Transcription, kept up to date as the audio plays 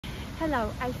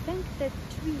Hello, I think that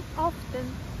we often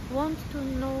want to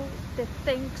know the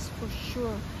things for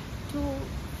sure, to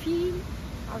feel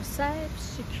ourselves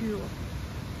secure,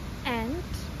 and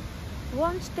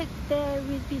want that there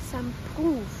will be some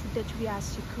proof that we are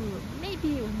secure,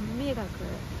 maybe a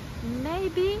miracle,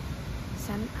 maybe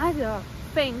some other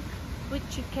thing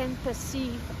which you can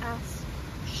perceive as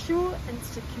sure and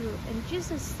secure. And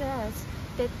Jesus says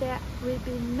that there will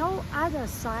be no other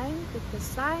sign but the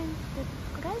sign of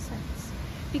the presence,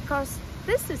 because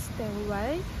this is the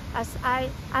way, as I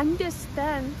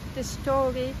understand the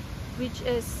story which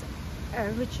is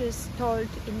told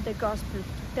in the gospel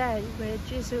today, where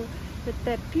Jesus, that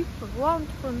the people want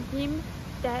from him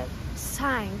the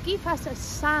sign. Give us a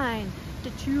sign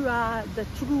that you are the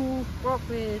true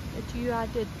prophet, that you are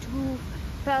the true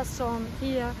person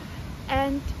here.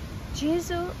 And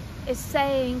Jesus is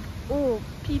saying, oh,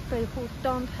 people who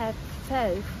don't have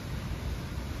faith,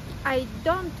 I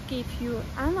don't give you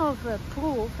another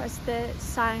proof as the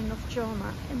sign of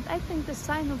Jonah. And I think the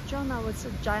sign of Jonah was a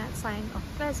giant sign of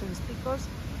presence, because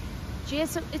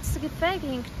Jesus, it's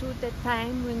referring to the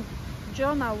time when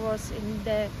Jonah was in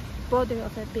the body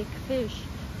of a big fish.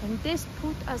 And this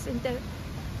put us in the,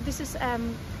 this is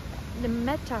the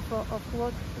metaphor of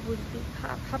what will be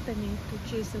happening to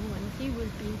Jesus when he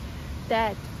will be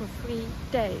dead for 3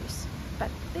 days. But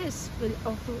this will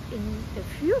occur in the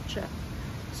future.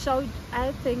 So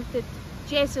I think that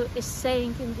Jesus is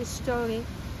saying in this story,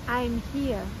 I'm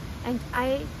here, and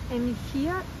I am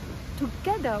here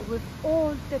together with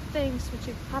all the things which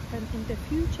have happened in the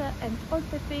future and all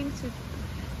the things which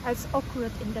has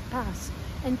occurred in the past.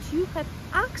 And you have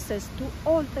access to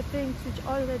all the things which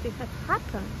already have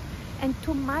happened and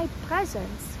to my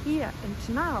presence here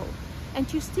and now.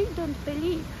 And you still don't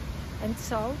believe. And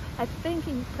so I think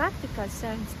in practical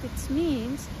sense, this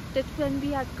means that when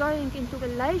we are going into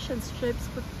relationships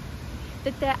with,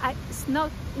 that there is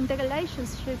not in the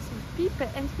relationships with people,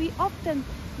 and we often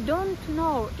don't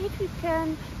know if we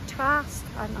can trust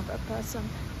another person,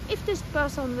 if this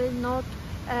person will not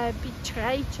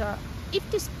betray her, if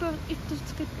this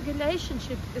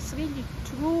relationship is really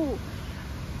true.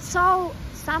 So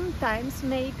sometimes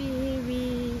maybe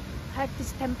we have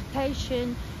this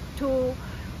temptation to,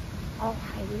 oh,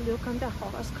 I will look on the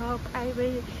horoscope,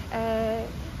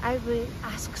 I will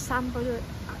ask somebody,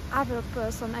 other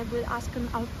person, I will ask an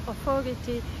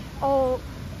authority, or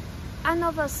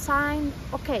another sign.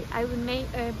 Okay, I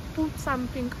will put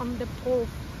something on the proof,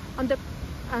 on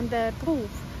the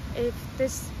proof.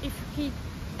 If he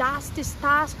does this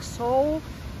task, so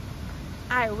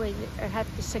I will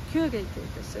have the security.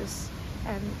 This is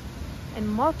a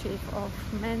motive of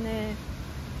many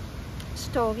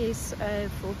stories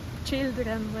for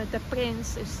children, where the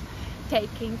prince is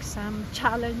taking some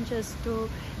challenges to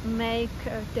make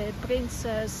the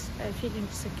princess feeling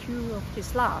secure of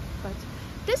his love. But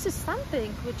this is something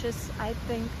which is, I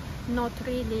think, not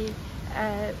really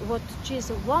what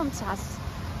Jesus wants us.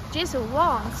 Jesus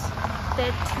wants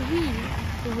that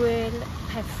we will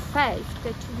have faith,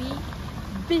 that we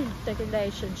build the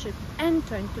relationship,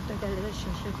 enter into the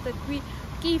relationship, that we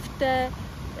give the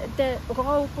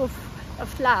rope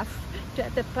of love to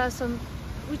the person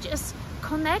which is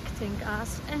connecting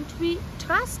us, and we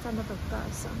trust another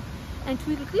person, and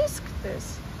we risk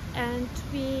this, and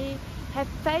we have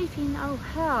faith in our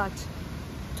heart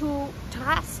to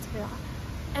trust her.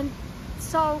 And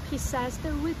so he says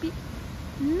there will be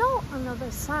no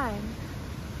another sign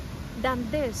than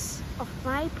this of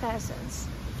my presence,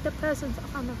 the presence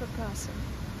of another person.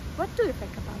 What do you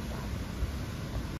think about that?